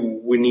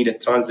 we need a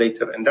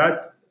translator, and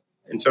that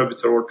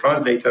interpreter or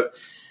translator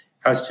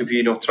has to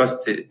be,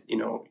 trusted,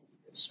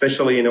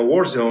 especially in a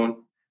war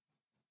zone,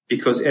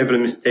 because every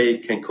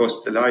mistake can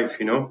cost a life,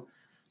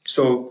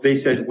 So they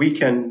said, we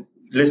can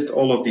list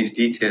all of these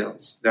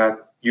details that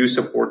you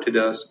supported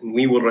us, and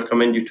we will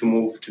recommend you to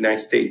move to the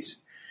United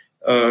States.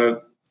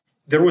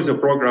 There was a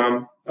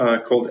program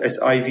called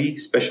SIV,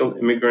 Special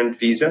Immigrant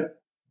Visa.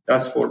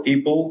 That's for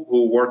people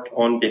who worked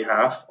on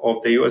behalf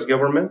of the U.S.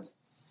 government.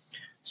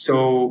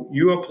 So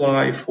you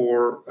apply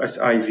for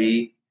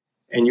SIV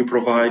and you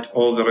provide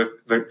all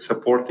the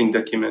supporting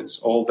documents,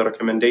 all the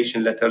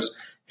recommendation letters,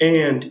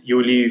 and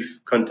you leave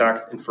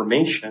contact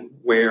information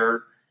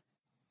where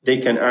they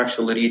can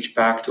actually reach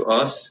back to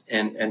us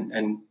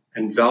and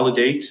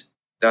validate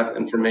that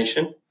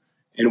information.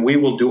 And we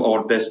will do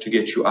our best to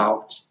get you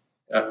out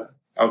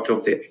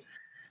of there.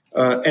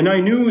 And I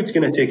knew it's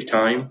going to take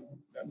time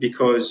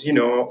because,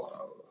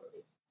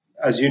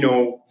 as you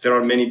know, there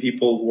are many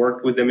people who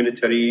work with the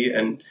military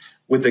and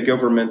with the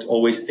government.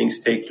 Always things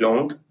take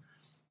long.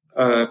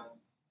 And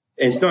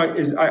it's not.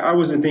 I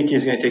wasn't thinking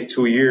it's going to take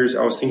 2 years.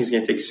 I was thinking it's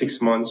going to take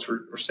 6 months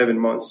or 7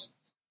 months.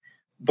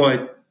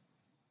 But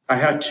I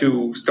had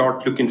to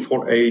start looking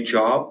for a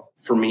job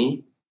for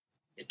me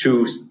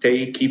to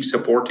keep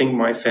supporting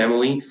my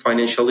family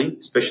financially,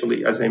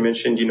 especially as I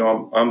mentioned,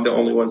 I'm the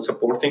only one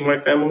supporting my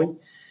family.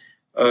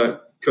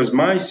 Because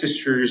my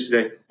sisters,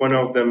 that one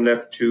of them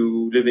left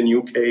to live in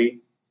UK,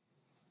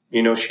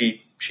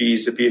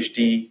 she's a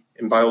PhD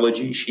in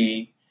biology.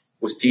 She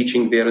was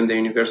teaching there in the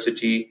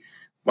university.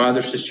 My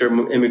other sister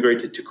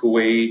immigrated to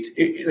Kuwait.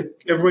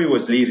 Everybody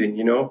was leaving,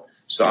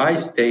 So I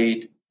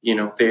stayed,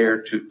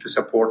 there to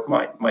support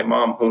my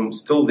mom, who's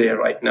still there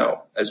right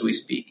now as we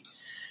speak.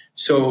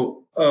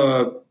 So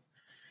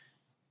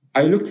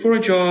I looked for a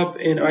job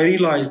and I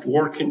realized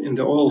working in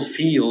the oil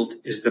field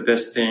is the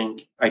best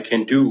thing I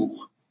can do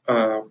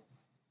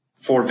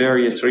for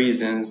various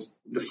reasons.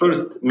 The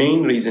first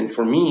main reason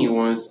for me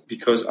was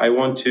because I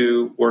want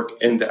to work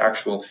in the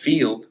actual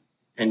field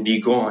and be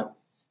gone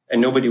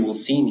and nobody will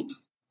see me.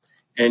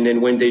 And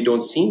then when they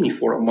don't see me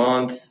for a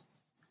month,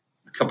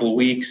 a couple of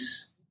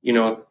weeks,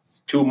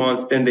 2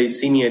 months, then they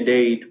see me a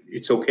day,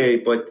 it's okay.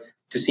 But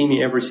to see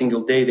me every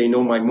single day, they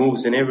know my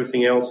moves and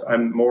everything else,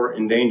 I'm more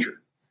in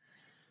danger.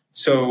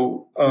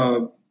 So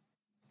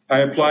I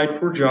applied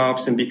for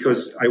jobs, and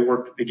because I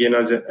worked again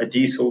as a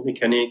diesel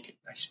mechanic,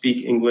 I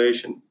speak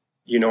English, and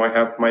I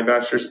have my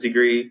bachelor's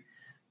degree.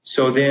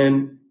 So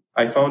then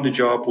I found a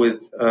job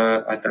with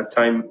at that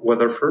time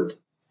Weatherford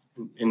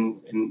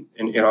in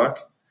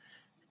Iraq,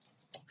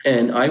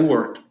 and I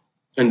worked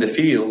in the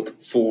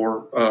field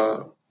for.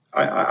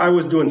 I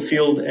was doing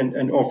field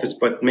and office,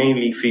 but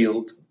mainly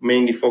field,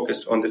 mainly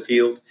focused on the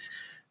field,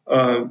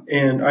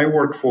 and I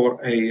worked for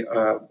a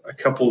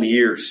couple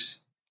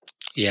years.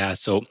 Yeah,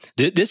 so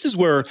this is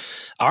where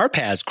our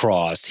paths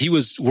crossed. He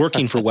was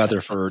working for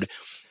Weatherford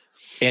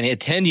and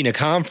attending a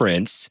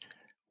conference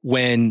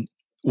when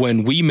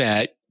we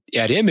met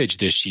at Image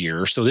this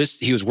year. So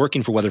he was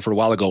working for Weatherford a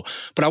while ago.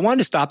 But I wanted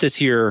to stop this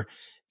here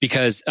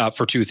because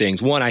for two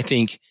things. One, I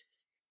think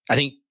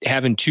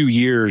having 2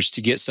 years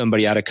to get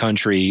somebody out of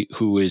country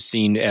who is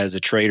seen as a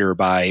traitor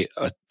by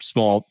a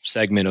small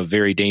segment of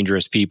very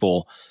dangerous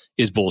people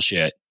is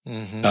bullshit.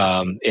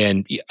 Mm-hmm.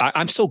 And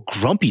I'm so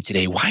grumpy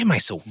today. Why am I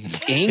so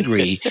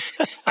angry?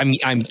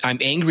 I'm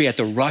angry at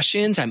the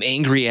Russians. I'm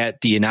angry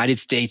at the United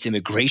States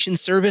Immigration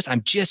Service.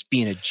 I'm just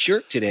being a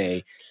jerk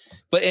today.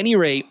 But at any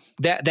rate,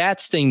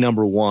 that's thing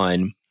number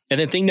one. And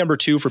then thing number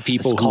 2 for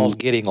people it's called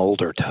getting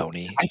older,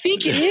 Tony. I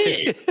think it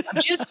is.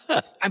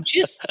 I'm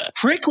just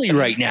prickly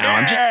right now.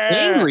 I'm just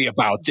angry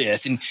about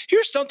this. And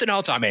here's something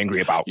else I'm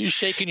angry about. You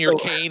shaking your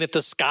cane at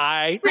the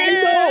sky. I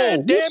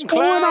know. Damn What's clouds.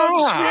 going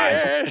on?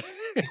 Yeah.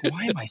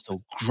 Why am I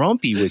so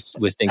grumpy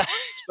with things?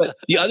 But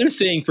the other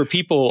thing for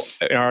people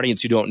in our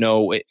audience who don't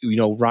know,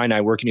 Ryan and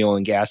I work in the oil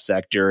and gas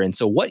sector. And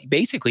so what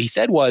basically he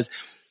said was,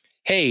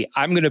 hey,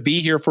 I'm going to be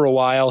here for a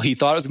while. He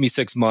thought it was going to be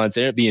 6 months.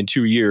 It ended up being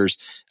 2 years.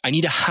 I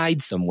need to hide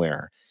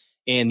somewhere.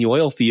 And the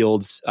oil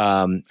fields,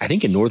 I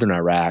think in northern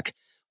Iraq,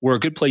 were a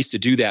good place to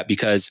do that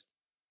because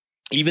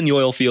even the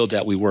oil fields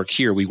that we work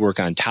here, we work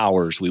on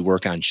towers, we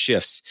work on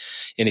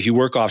shifts. And if you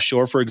work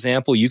offshore, for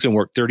example, you can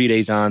work 30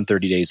 days on,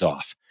 30 days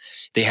off.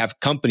 They have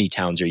company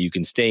towns there you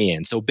can stay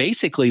in. So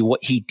basically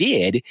what he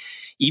did,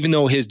 even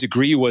though his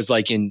degree was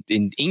like in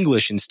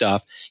English and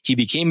stuff, he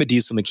became a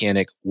diesel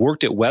mechanic,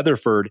 worked at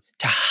Weatherford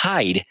to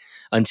hide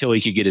until he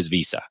could get his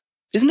visa.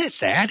 Isn't that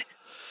sad?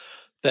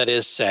 That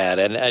is sad.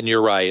 And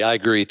you're right. I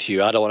agree with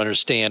you. I don't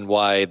understand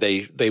why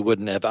they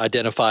wouldn't have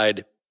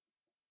identified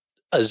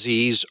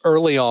Azeez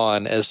early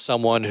on as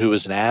someone who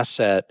is an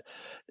asset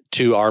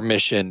to our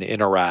mission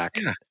in Iraq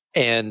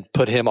and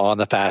put him on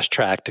the fast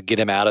track to get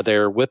him out of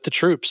there with the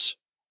troops.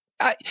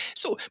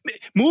 So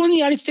move in the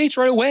United States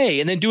right away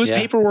and then do his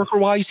paperwork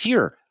while he's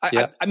here.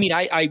 I mean,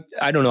 I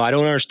don't know. I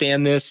don't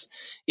understand this.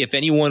 If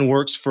anyone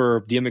works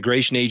for the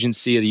immigration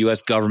agency of the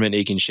U.S. government,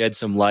 they can shed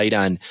some light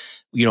on,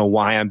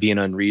 why I'm being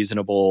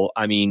unreasonable.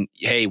 I mean,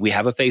 hey, we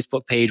have a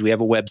Facebook page. We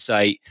have a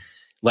website.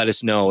 Let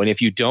us know. And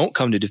if you don't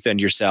come to defend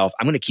yourself,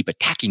 I'm going to keep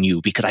attacking you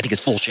because I think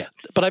it's bullshit.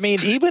 But I mean,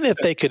 even if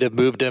they could have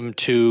moved him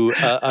to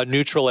a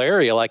neutral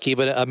area, like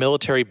even a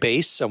military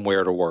base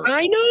somewhere to work.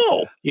 I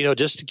know.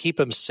 Just to keep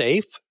him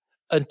safe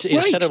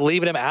instead of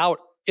leaving him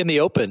out in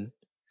the open,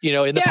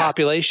 in the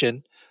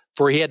population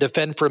where he had to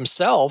fend for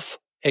himself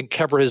and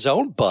cover his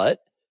own butt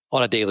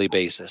on a daily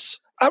basis.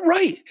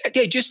 Right.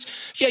 Yeah,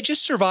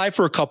 just survive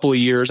for a couple of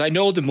years. I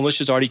know the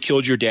militia's already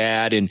killed your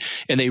dad and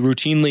they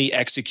routinely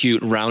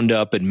execute, round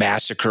up and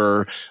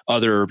massacre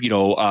other,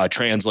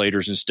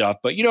 translators and stuff.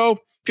 But,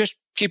 just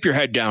keep your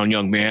head down,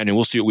 young man, and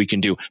we'll see what we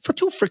can do for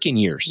 2 freaking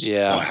years.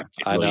 Yeah.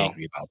 I'm really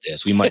angry about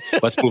this.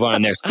 Let's move on to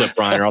the next clip,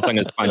 Brian, or else I'm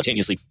going to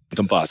spontaneously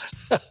combust.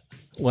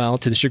 Well,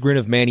 to the chagrin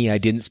of many, I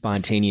didn't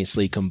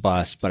spontaneously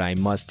combust, but I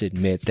must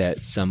admit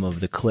that some of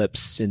the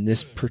clips in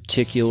this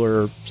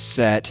particular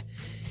set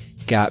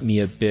got me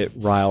a bit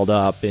riled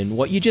up. And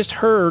what you just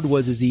heard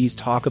was Azeez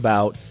talk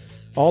about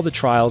all the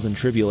trials and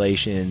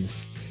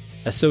tribulations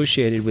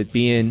associated with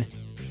being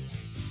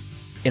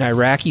an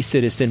Iraqi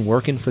citizen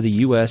working for the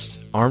U.S.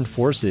 Armed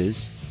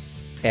Forces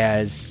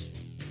as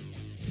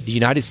the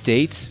United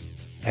States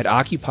had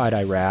occupied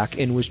Iraq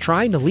and was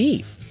trying to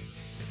leave.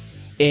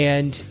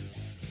 And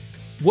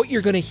what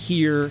you're going to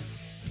hear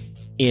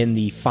in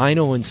the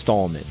final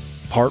installment,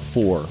 part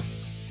 4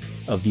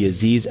 of the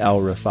Azeez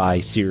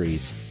Alrifaie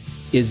series,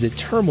 is the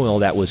turmoil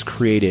that was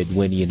created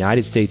when the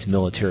United States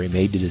military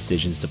made the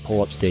decisions to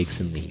pull up stakes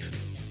and leave.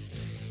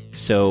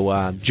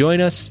 So join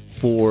us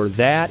for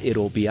that.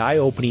 It'll be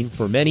eye-opening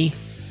for many,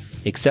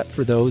 except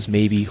for those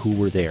maybe who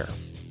were there.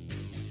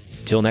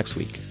 Till next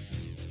week.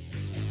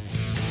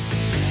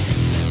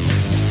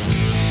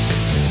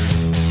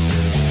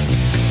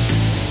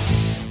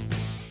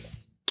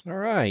 All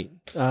right,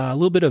 a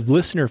little bit of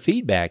listener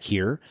feedback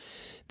here.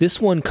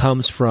 This one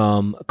comes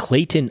from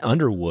Clayton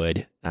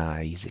Underwood.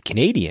 He's a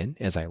Canadian,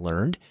 as I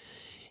learned,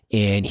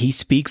 and he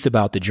speaks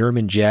about the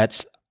German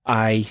jets.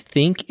 I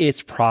think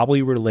it's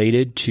probably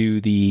related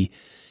to the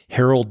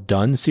Harold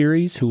Dunn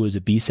series, who was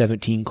a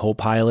B-17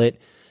 co-pilot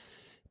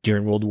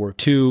during World War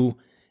II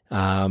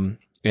and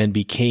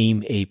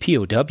became a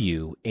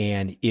POW,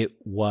 and it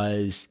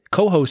was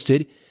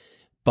co-hosted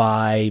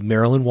by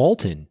Marilyn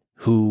Walton,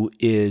 who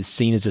is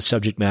seen as a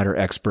subject matter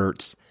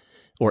expert,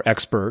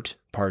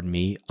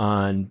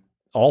 on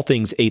all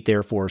things 8th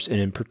Air Force, and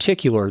in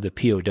particular, the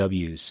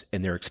POWs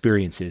and their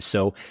experiences.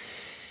 So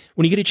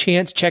when you get a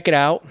chance, check it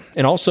out.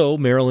 And also,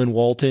 Marilyn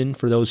Walton,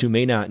 for those who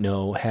may not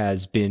know,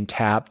 has been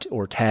tapped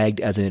or tagged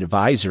as an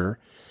advisor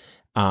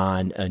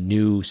on a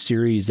new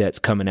series that's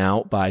coming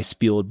out by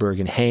Spielberg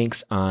and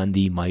Hanks on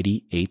the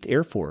mighty 8th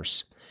Air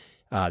Force.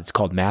 It's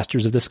called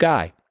Masters of the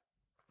Sky.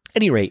 At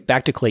any rate,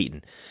 back to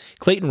Clayton.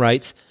 Clayton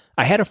writes,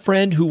 I had a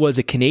friend who was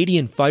a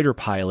Canadian fighter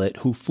pilot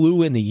who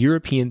flew in the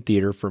European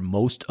theater for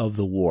most of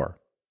the war.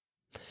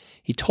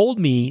 He told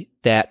me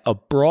that a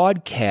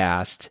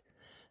broadcast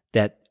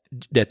that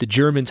the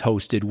Germans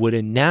hosted would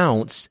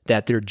announce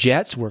that their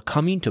jets were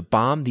coming to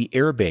bomb the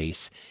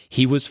airbase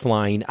he was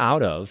flying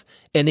out of,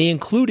 and they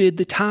included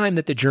the time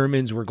that the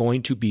Germans were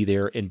going to be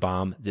there and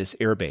bomb this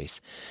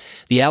airbase.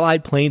 The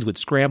Allied planes would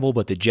scramble,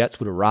 but the jets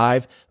would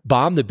arrive,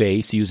 bomb the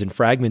base using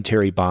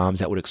fragmentary bombs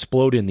that would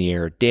explode in the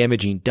air,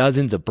 damaging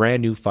dozens of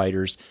brand new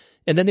fighters,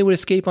 and then they would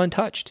escape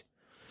untouched.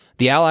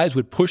 The Allies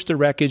would push the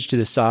wreckage to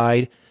the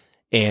side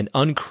and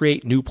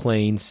uncreate new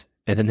planes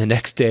and then the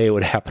next day it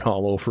would happen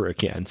all over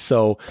again.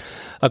 So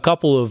a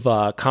couple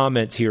of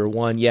comments here.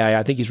 One,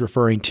 I think he's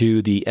referring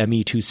to the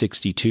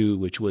Me-262,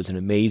 which was an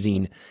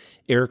amazing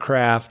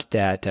aircraft,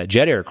 that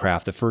jet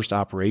aircraft, the first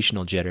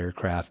operational jet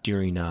aircraft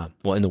during,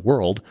 in the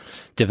world,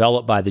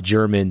 developed by the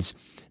Germans,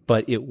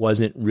 but it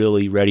wasn't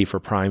really ready for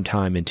prime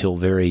time until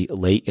very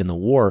late in the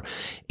war.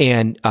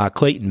 And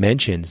Clayton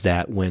mentions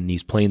that when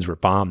these planes were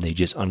bombed, they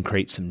just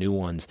uncrate some new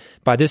ones.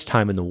 By this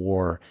time in the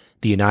war,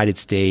 the United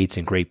States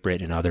and Great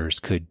Britain and others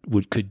could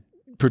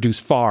produce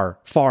far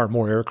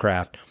more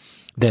aircraft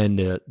than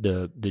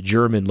the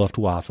German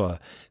Luftwaffe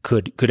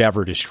could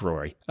ever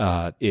destroy.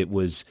 It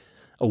was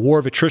a war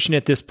of attrition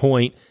at this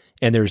point,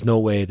 and there's no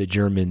way the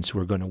Germans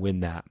were going to win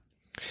that.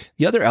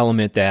 The other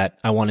element that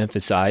I want to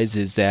emphasize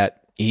is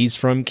that he's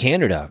from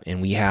Canada,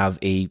 and we have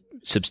a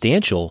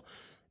substantial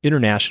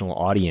international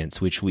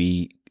audience, which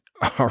we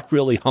are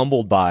really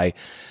humbled by.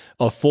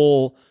 A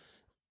full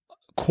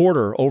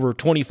quarter, over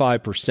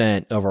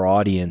 25% of our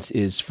audience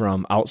is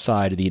from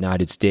outside of the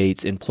United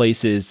States, in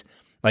places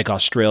like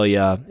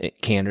Australia,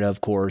 Canada,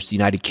 of course,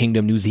 United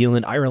Kingdom, New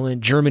Zealand,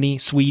 Ireland, Germany,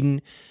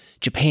 Sweden,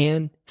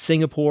 Japan,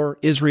 Singapore,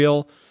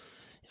 Israel.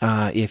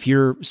 If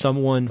you're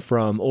someone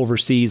from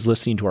overseas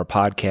listening to our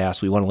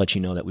podcast, we want to let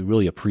you know that we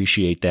really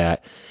appreciate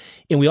that.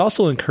 And we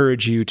also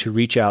encourage you to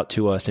reach out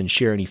to us and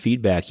share any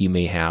feedback you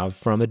may have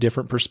from a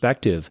different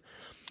perspective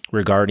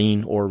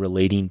regarding or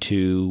relating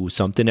to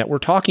something that we're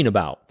talking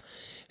about.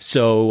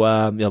 So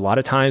a lot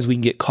of times we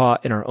can get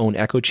caught in our own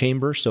echo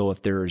chamber. So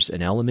if there's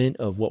an element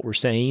of what we're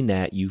saying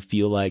that you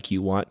feel like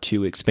you want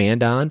to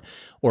expand on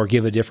or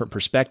give a different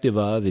perspective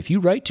of, if you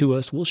write to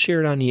us, we'll share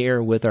it on the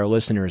air with our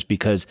listeners,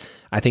 because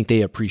I think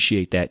they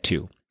appreciate that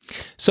too.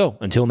 So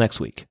until next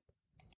week.